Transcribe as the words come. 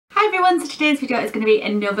Hi everyone, so today's video is going to be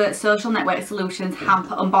another Social Network Solutions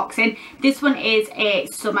hamper unboxing. This one is a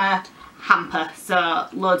summer hamper, so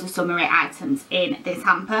loads of summery items in this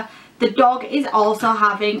hamper. The dog is also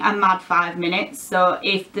having a mad 5 minutes, so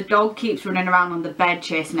if the dog keeps running around on the bed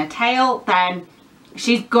chasing her tail, then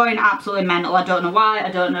she's going absolutely mental. I don't know why,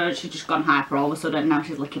 I don't know, she's just gone hyper all of a sudden. Now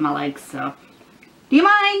she's licking my legs, so do you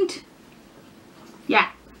mind?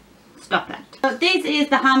 Yeah, stop it. So this is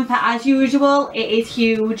the hamper as usual. It is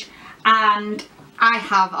huge and I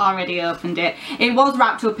have already opened it. It was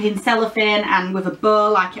wrapped up in cellophane and with a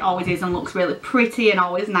bow like it always is, and looks really pretty and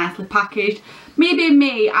always nicely packaged. Me being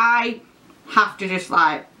me, I have to just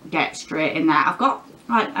like get straight in there.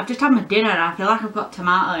 I've just had my dinner and I feel like I've got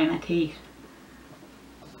tomato in my teeth.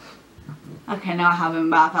 Okay, no I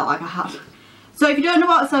haven't, but I felt like I had. So if you don't know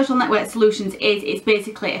what Social Network Solutions is, it's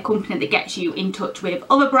basically a company that gets you in touch with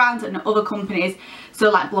other brands and other companies. So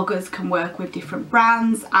like bloggers can work with different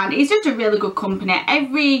brands, and it's just a really good company.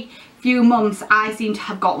 Every few months I seem to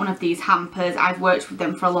have got one of these hampers. I've worked with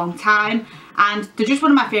them for a long time and they're just one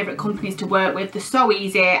of my favourite companies to work with. They're so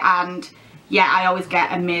easy, and yeah, I always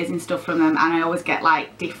get amazing stuff from them, and I always get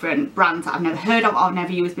like different brands that I've never heard of or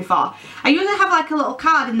never used before. I usually have like a little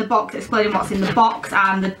card in the box explaining what's in the box,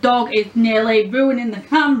 and the dog is nearly ruining the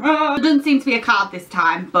camera. There doesn't seem to be a card this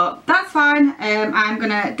time, but that's fine. I'm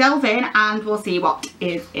gonna delve in and we'll see what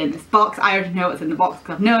is in this box. I already know what's in the box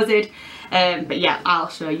because I've nosed. But yeah, I'll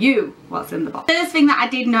show you what's in the box. First thing that I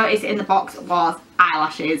did notice in the box was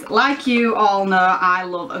eyelashes. Like you all know, I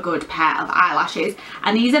love a good pair of eyelashes,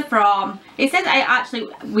 and these are from, it says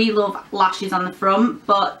we love lashes on the front,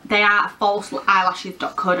 but they are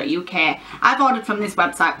falseeyelashes.co.uk. I've ordered from this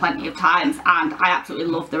website plenty of times and I absolutely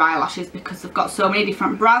love their eyelashes because they've got so many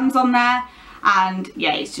different brands on there, and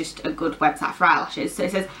yeah, it's just a good website for eyelashes. So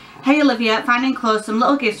it says, "Hey Olivia, find and enclose some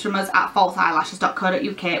little gifts from us at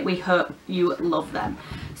falseeyelashes.co.uk. We hope you love them."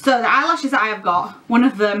 So the eyelashes that I have got, one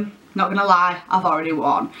of them, not gonna lie, I've already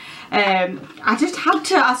worn. I just had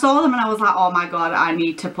to, I saw them and I was like, oh my god, I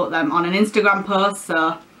need to put them on an Instagram post.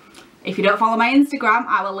 So if you don't follow my Instagram,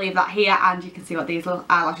 I will leave that here and you can see what these little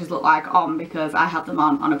eyelashes look like on, because I have them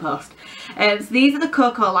on a post. So these are the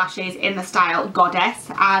Coco lashes in the style Goddess,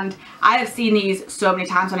 and I have seen these so many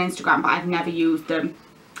times on Instagram, but I've never used them.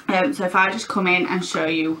 So if I just come in and show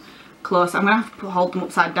you close, I'm going to have to hold them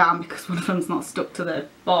upside down because one of them's not stuck to the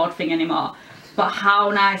board thing anymore. But how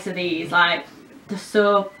nice are these? Like, they're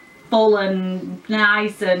so full and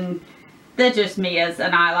nice, and they're just me as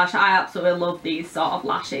an eyelash. I absolutely love these sort of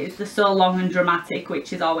lashes. They're so long and dramatic,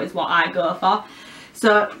 which is always what I go for.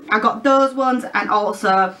 So I got those ones and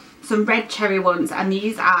also some red cherry ones, and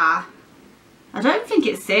these are, I don't think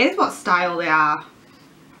it says what style they are.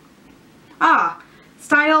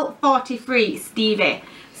 Style 43 Stevie.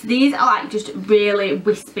 So these are like just really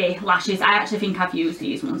wispy lashes. I actually think I've used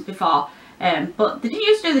these ones before, but they didn't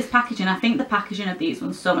used to do this packaging. I think the packaging of these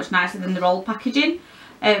ones is so much nicer than their old packaging,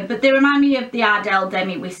 but they remind me of the Ardell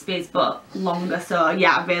Demi Wispies but longer. So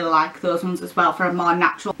yeah, I really like those ones as well for a more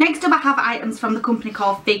natural. Next up I have items from the company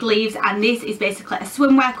called Figleaves, and this is basically a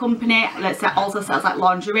swimwear company that also sells like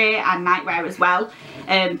lingerie and nightwear as well.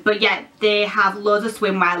 But yeah, they have loads of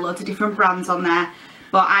swimwear, loads of different brands on there.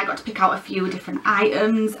 But I got to pick out a few different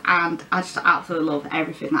items and I just absolutely love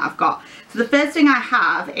everything that I've got. So the first thing I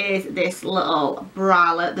have is this little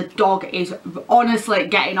bralette. The dog is honestly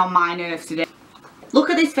getting on my nerves today. Look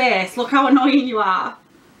at this face. Look how annoying you are.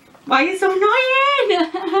 Why are you so annoying?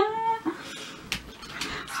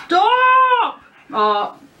 Stop!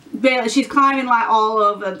 Oh, really, she's climbing like all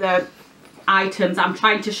over the items I'm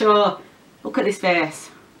trying to show. Look at this face.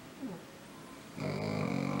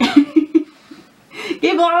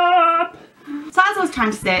 Give up! So as I was trying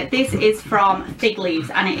to say, this is from Figleaves,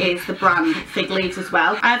 and it is the brand Figleaves as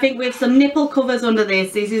well. And I think with some nipple covers under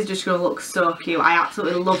this is just going to look so cute. I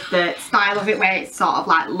absolutely love the style of it, where it's sort of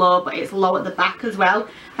like low, but it's low at the back as well.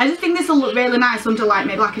 I just think this will look really nice under like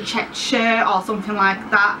maybe like a checked shirt or something like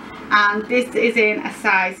that. And this is in a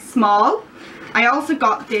size small. I also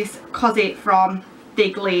got this corset from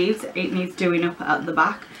Figleaves. It needs doing up at the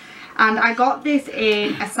back. And I got this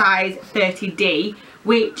in a size 30D,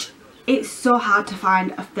 which it's so hard to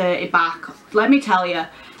find a 30 back. Let me tell you,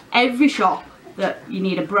 every shop that you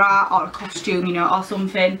need a bra or a costume, you know, or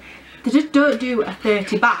something, they just don't do a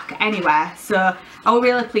 30 back anywhere. So I was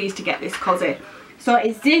really pleased to get this corset. So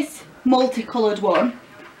it's this multicoloured one,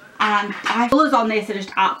 and the colours on this are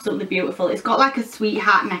just absolutely beautiful. It's got like a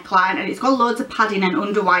sweetheart neckline, and it's got loads of padding and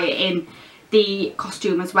underwire in the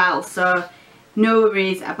costume as well. So no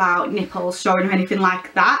worries about nipples showing or anything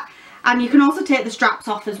like that. And you can also take the straps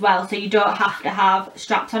off as well, so you don't have to have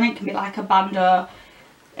straps on it. It can be like a bandeau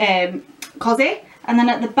cosy. And then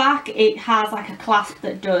at the back it has like a clasp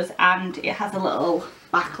that does, and it has a little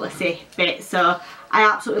backlessy bit. So I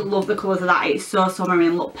absolutely love the colours of that. It's so summery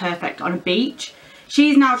and look perfect on a beach.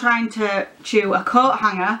 She's now trying to chew a coat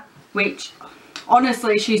hanger, which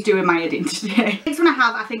honestly she's doing my head in today. Next one I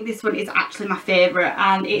have, I think this one is actually my favourite,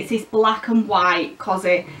 and it's this black and white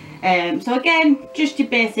cosy. So again, just your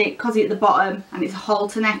basic cosy at the bottom, and it's a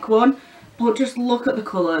halter neck one. But just look at the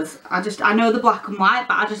colours. I know the black and white,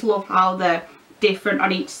 but I just love how they're different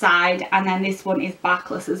on each side. And then this one is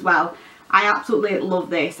backless as well. I absolutely love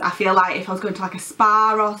this. I feel like if I was going to like a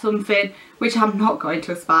spa or something, which I'm not going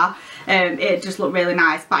to a spa, it just looked really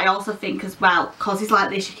nice. But I also think as well, cosies like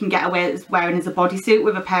this you can get away with wearing as a bodysuit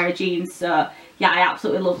with a pair of jeans. So yeah, I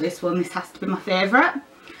absolutely love this one. This has to be my favourite.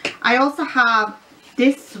 I also have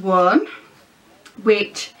this one,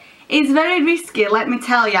 which is very risky, let me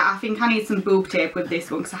tell you. I think I need some boob tape with this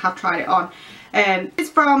one because I have tried it on. It's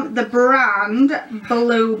from the brand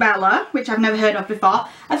Blue Bella, which I've never heard of before.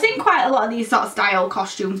 I've seen quite a lot of these sort of style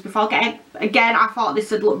costumes before. Again, I thought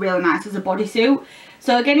this would look really nice as a bodysuit.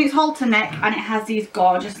 So again, it's halter neck, and it has these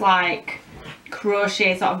gorgeous like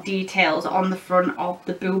crochet sort of details on the front of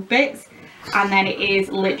the boob bits. And then it is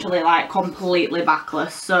literally like completely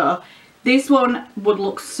backless. So this one would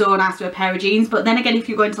look so nice with a pair of jeans. But then again, if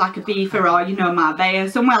you're going to like a Ibiza or, you know, Marbella,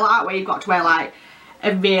 somewhere like that where you've got to wear like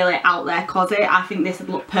a really out there cosy, I think this would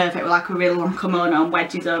look perfect with like a really long kimono and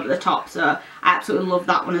wedges over the top. So I absolutely love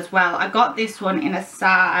that one as well. I got this one in a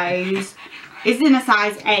size, it's in a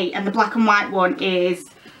size 8, and the black and white one is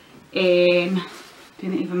in,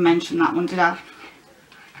 didn't even mention that one, did I?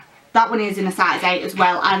 That one is in a size 8 as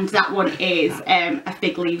well, and that one is a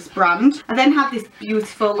Figleaves brand. I then have this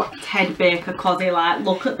beautiful Ted Baker cosy. Like,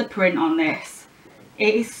 look at the print on this.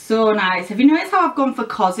 It is so nice. Have you noticed how I've gone for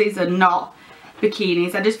cosies and not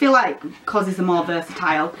bikinis? I just feel like cosies are more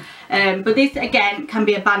versatile. But this again can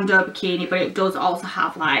be a bandeau bikini, but it does also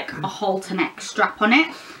have like a halter neck strap on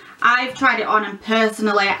it. I've tried it on and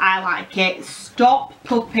personally I like it. Stop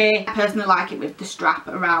puppy. I personally like it with the strap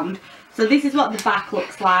around. So this is what the back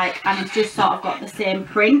looks like, and it's just sort of got the same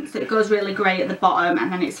print. So it goes really grey at the bottom,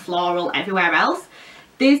 and then it's floral everywhere else.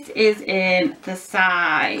 This is in the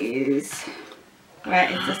size,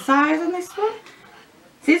 where is the size on this one?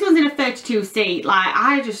 So this one's in a 32C. Like,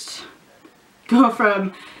 I just go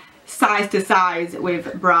from size to size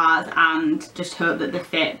with bras and just hope that they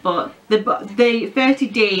fit. But the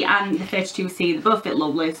 30D and the 32C, they both fit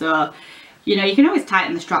lovely. So, you know, you can always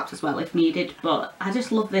tighten the straps as well if needed. But I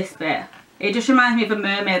just love this bit. It just reminds me of a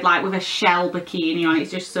mermaid, like with a shell bikini on. It's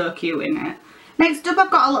just so cute, isn't it? Next up, I've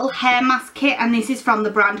got a little hair mask kit, and this is from the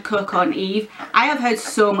brand Coco Eve. I have heard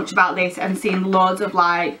so much about this and seen loads of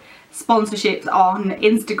like sponsorships on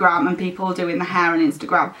Instagram and people doing the hair on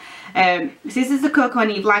Instagram. This is the Coco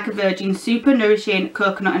Eve Like a Virgin Super Nourishing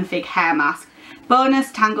Coconut and Fig Hair Mask.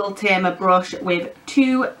 Bonus Tangle Tamer Brush with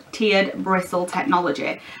 2-tiered bristle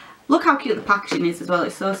technology. Look how cute the packaging is as well.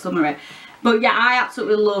 It's so summery. But yeah, I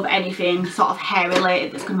absolutely love anything sort of hair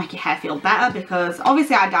related that's going to make your hair feel better, because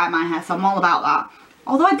obviously I dye my hair, so I'm all about that.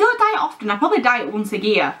 Although I don't dye it often. I probably dye it once a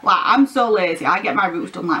year. Like, I'm so lazy. I get my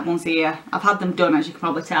roots done like once a year. I've had them done, as you can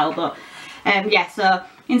probably tell. But yeah, so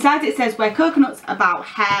inside it says wear coconuts about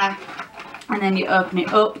hair, and then you open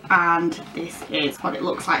it up and this is what it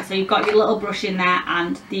looks like. So you've got your little brush in there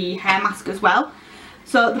and the hair mask as well.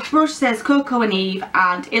 So the brush says Coco Eve,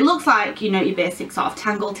 and it looks like, you know, your basic sort of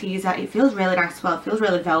tangle teaser. It feels really nice as well. It feels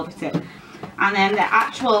really velvety. And then the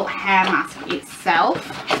actual hair mask itself,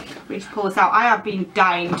 which pull this out. I have been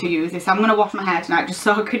dying to use this. I'm going to wash my hair tonight just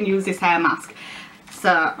so I can use this hair mask.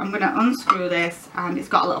 So I'm going to unscrew this, and it's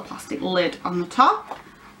got a little plastic lid on the top.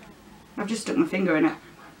 I've just stuck my finger in it.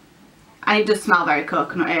 And it does smell very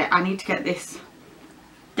coconutty. I need to get this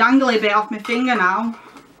dangly bit off my finger now.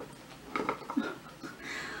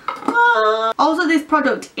 Also, this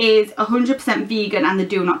product is 100% vegan, and they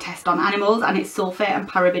do not test on animals, and it's sulfate and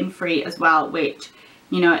paraben free as well, which,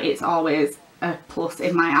 you know, it's always a plus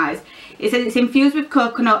in my eyes. It says it's infused with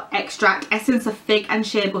coconut extract, essence of fig and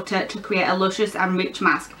shea butter to create a luscious and rich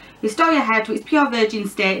mask. Restore your hair to its pure virgin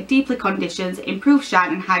state, deeply conditions, improves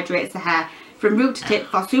shine and hydrates the hair from root to tip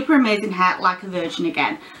for super amazing hair like a virgin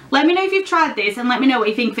again. Let me know if you've tried this, and let me know what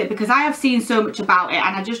you think of it, because I have seen so much about it,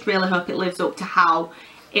 and I just really hope it lives up to how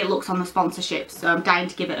it looks on the sponsorships. So I'm dying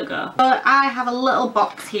to give it a go. So I have a little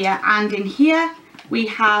box here, and in here we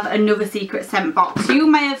have another secret scent box. You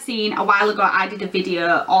may have seen a while ago I did a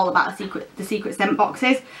video all about the secret scent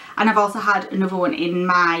boxes, and I've also had another one in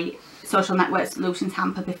my social network solutions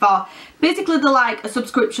hamper before. Basically they're like a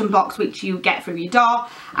subscription box which you get through your door,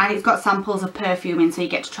 and it's got samples of perfume in, so you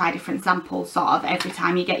get to try different samples sort of every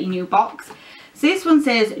time you get your new box. So this one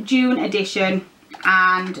says June edition,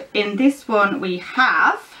 and in this one we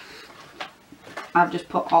have, I've just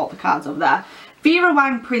put all the cards over there, Vera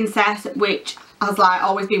Wang Princess, which has like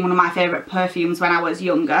always been one of my favourite perfumes when I was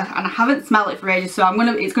younger, and I haven't smelled it for ages, so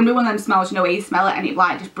it's gonna be one of them smells, you know, where you smell it and it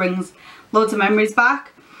like just brings loads of memories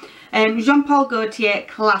back. Jean Paul Gaultier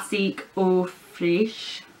Classique Eau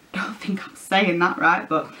Fraîche, don't think I'm saying that right,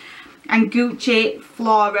 but, and Gucci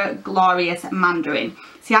Flora Glorious Mandarin.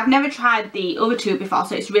 See, I've never tried the other two before,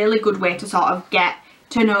 so it's a really good way to sort of get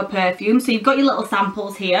to know perfume. So you've got your little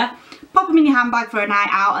samples here, pop them in your handbag for a night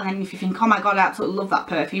out, and then if you think, oh my god, I absolutely love that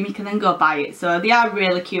perfume, you can then go buy it. So they are a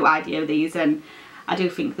really cute idea, these, and I do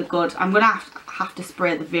think they're good. I'm gonna have to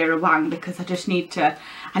spray the Vera Wang because I just need to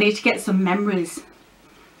get some memories.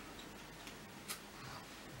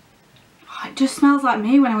 Oh, it just smells like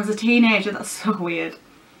me when I was a teenager. That's so weird.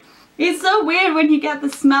 It's so weird when you get the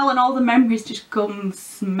smell and all the memories just come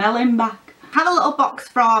smelling back. I have a little box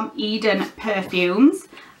from Eden Perfumes,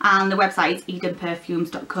 and the website is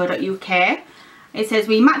edenperfumes.co.uk. It says,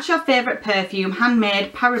 we match your favourite perfume,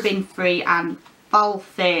 handmade, paraben free and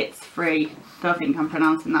sulfates free. Don't think I'm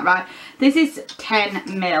pronouncing that right. This is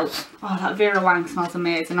 10ml. Oh, that Vera Wang smells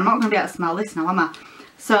amazing. I'm not going to be able to smell this now, am I?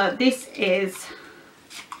 So this is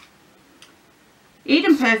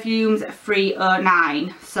Eden Perfumes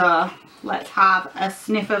 309. So let's have a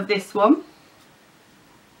sniff of this one.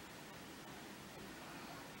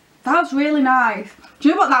 That's really nice. Do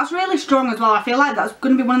you know what? That's really strong as well. I feel like that's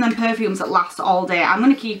going to be one of them perfumes that lasts all day. I'm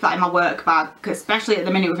going to keep that in my work bag, especially at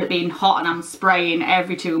the minute with it being hot and I'm spraying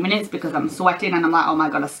every 2 minutes because I'm sweating and I'm like, oh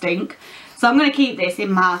my god, I stink. So I'm going to keep this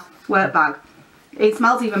in my work bag. It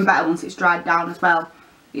smells even better once it's dried down as well.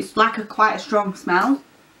 It's like quite a strong smell.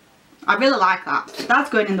 I really like that.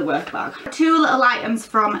 That's going in the work bag. Two little items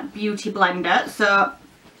from Beauty Blender. So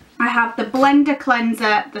I have the Blender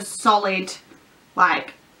Cleanser, the solid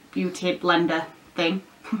like beauty blender thing.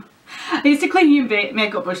 It's to clean your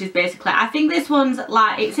makeup brushes basically. I think this one's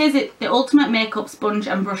like, it says it's the ultimate makeup sponge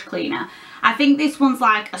and brush cleaner. I think this one's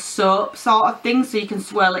like a soap sort of thing, so you can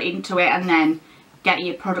swirl it into it and then get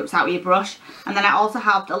your products out with your brush. And then I also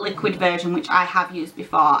have the liquid version, which I have used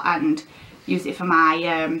before and use it for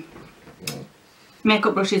my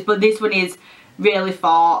makeup brushes, but this one is really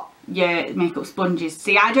for your makeup sponges.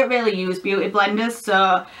 See, I don't really use beauty blenders,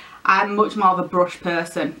 so I'm much more of a brush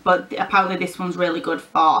person, but apparently this one's really good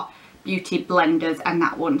for beauty blenders and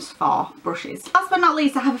that one's for brushes. Last but not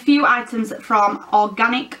least, I have a few items from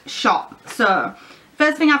Organic Shop. So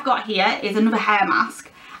first thing I've got here is another hair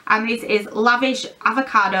mask, and this is Lavish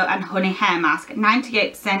Avocado and Honey Hair Mask,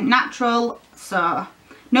 98% natural, so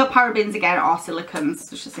no parabens again or silicons,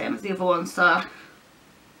 just the same as the other one. So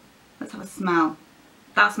let's have a smell.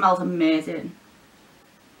 That smells amazing.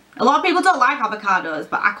 A lot of people don't like avocados,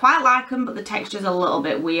 but I quite like them, but the texture's a little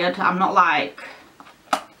bit weird. I'm not like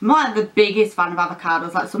the biggest fan of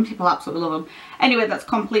avocados. Like, some people absolutely love them. Anyway, that's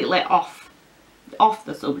completely off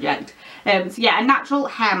the subject. So yeah, a natural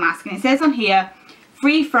hair mask, and it says on here,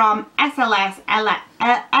 free from SLS,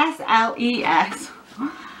 SLES,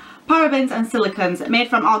 parabens and silicons, made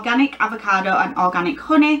from organic avocado and organic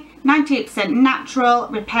honey, 98% natural,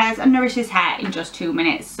 repairs and nourishes hair in just 2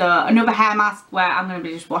 minutes. So another hair mask where I'm going to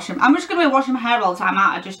be just washing, I'm just going to be washing my hair all the time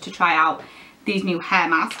out just to try out these new hair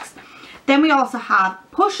masks. Then we also have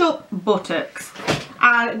Push Up Buttocks,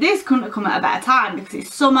 and this couldn't have come at a better time because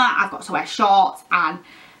it's summer, I've got to wear shorts, and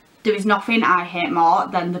there is nothing I hate more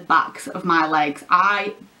than the backs of my legs.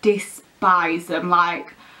 I despise them.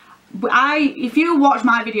 Like, if you watch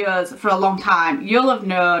my videos for a long time, you'll have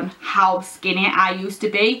known how skinny I used to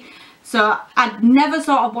be. So I'd never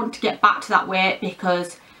sort of want to get back to that weight,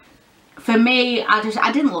 because for me, I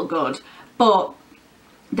didn't look good. But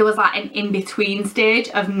there was like an in-between stage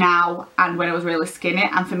of now and when I was really skinny,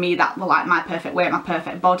 and for me that was like my perfect weight, my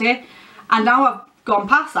perfect body. And now I've gone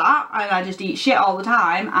past that and I just eat shit all the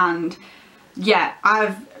time, and yeah,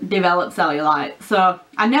 I've developed cellulite. So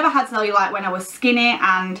I never had cellulite when I was skinny,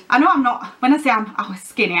 and I know I'm not, when I say I was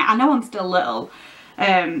skinny, I know I'm still little,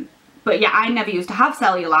 but yeah, I never used to have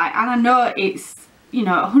cellulite, and I know it's, you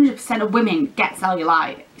know, 100% of women get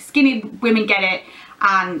cellulite. Skinny women get it,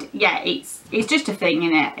 and yeah, it's just a thing,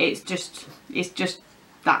 innit? It's just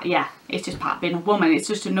that, yeah, it's just part of being a woman. It's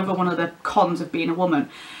just another one of the cons of being a woman.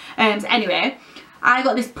 So anyway, I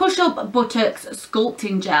got this Push Up Buttocks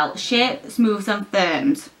Sculpting Gel, Shape, Smooths and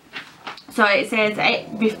Firms. So it says it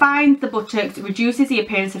refines the buttocks, reduces the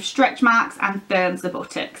appearance of stretch marks and firms the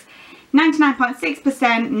buttocks.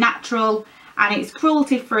 99.6% natural, and it's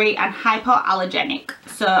cruelty free and hypoallergenic,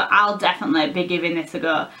 so I'll definitely be giving this a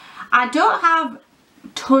go. I don't have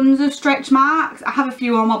tons of stretch marks. I have a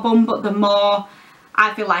few on my bum, but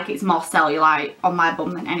I feel like it's more cellulite on my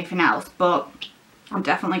bum than anything else, but I'm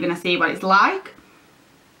definitely going to see what it's like.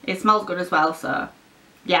 It smells good as well, so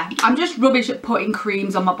yeah. I'm just rubbish at putting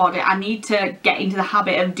creams on my body. I need to get into the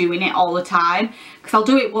habit of doing it all the time, because I'll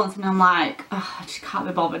do it once and I'm like, oh, I just can't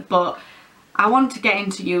be bothered. But I want to get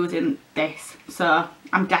into using this, so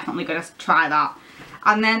I'm definitely going to try that.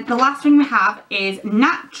 And then the last thing we have is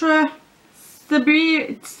Natra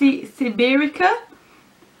Siberica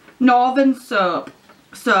Northern Soap.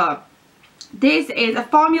 So this is a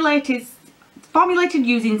formulated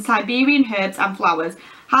using Siberian herbs and flowers,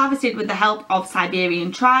 harvested with the help of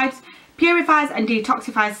Siberian tribes, purifies and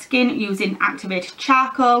detoxifies skin using activated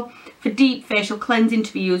charcoal for deep facial cleansing,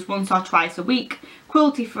 to be used once or twice a week,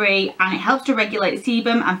 cruelty free, and it helps to regulate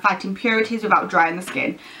sebum and fight impurities without drying the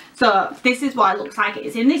skin. So this is what it looks like.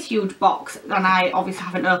 It's in this huge box and I obviously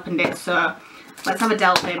haven't opened it, so let's have a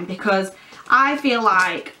delve in, because I feel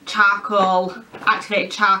like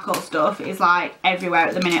activated charcoal stuff is like everywhere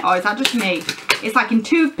at the minute. Or is that just me? It's like in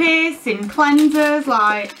toothpaste, in cleansers,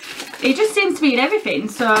 like it just seems to be in everything.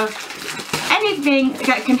 So anything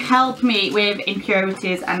that can help me with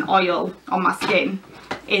impurities and oil on my skin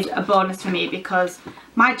is a bonus for me, because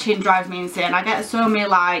my chin drives me insane. I get so many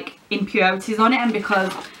like impurities on it, and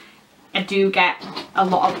because I do get a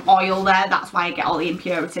lot of oil there, that's why I get all the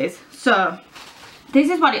impurities. So this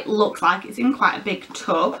is what it looks like. It's in quite a big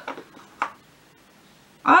tub.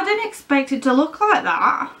 I didn't expect it to look like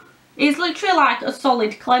that. It's literally like a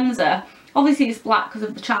solid cleanser. Obviously it's black because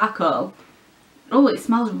of the charcoal. Oh, it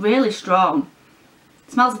smells really strong.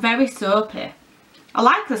 It smells very soapy. I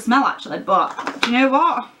like the smell actually, but do you know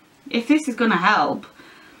what? If this is going to help.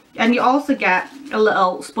 And you also get a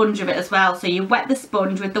little sponge of it as well. So you wet the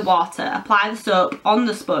sponge with the water, apply the soap on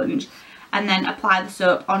the sponge, and then apply the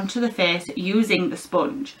soap onto the face using the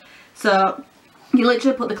sponge. So you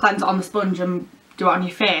literally put the cleanser on the sponge and do it on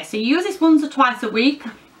your face. So you use this once or twice a week.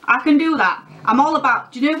 I can do that. I'm all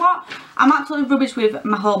about, do you know what? I'm absolutely rubbish with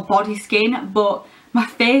my whole body skin, but my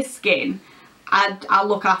face skin, I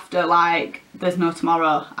look after like there's no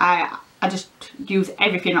tomorrow. I just use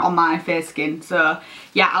everything on my face skin. So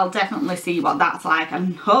yeah, I'll definitely see what that's like,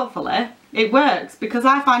 and hopefully it works, because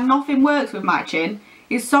I find nothing works with my chin.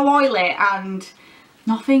 It's so oily and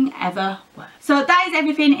nothing ever works. So that is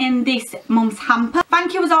everything in this month's hamper.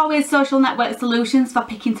 Thank you as always, Social Network Solutions, for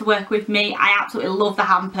picking to work with me. I absolutely love the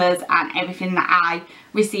hampers and everything that I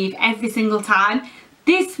receive every single time.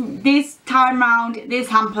 This time round, this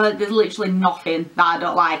hamper, there's literally nothing that I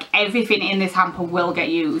don't like. Everything in this hamper will get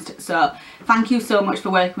used. So thank you so much for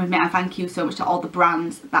working with me, and thank you so much to all the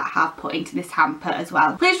brands that have put into this hamper as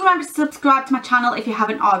well. Please remember to subscribe to my channel if you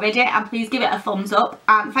haven't already, and please give it a thumbs up.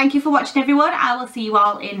 And thank you for watching everyone. I will see you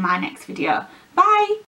all in my next video. Bye!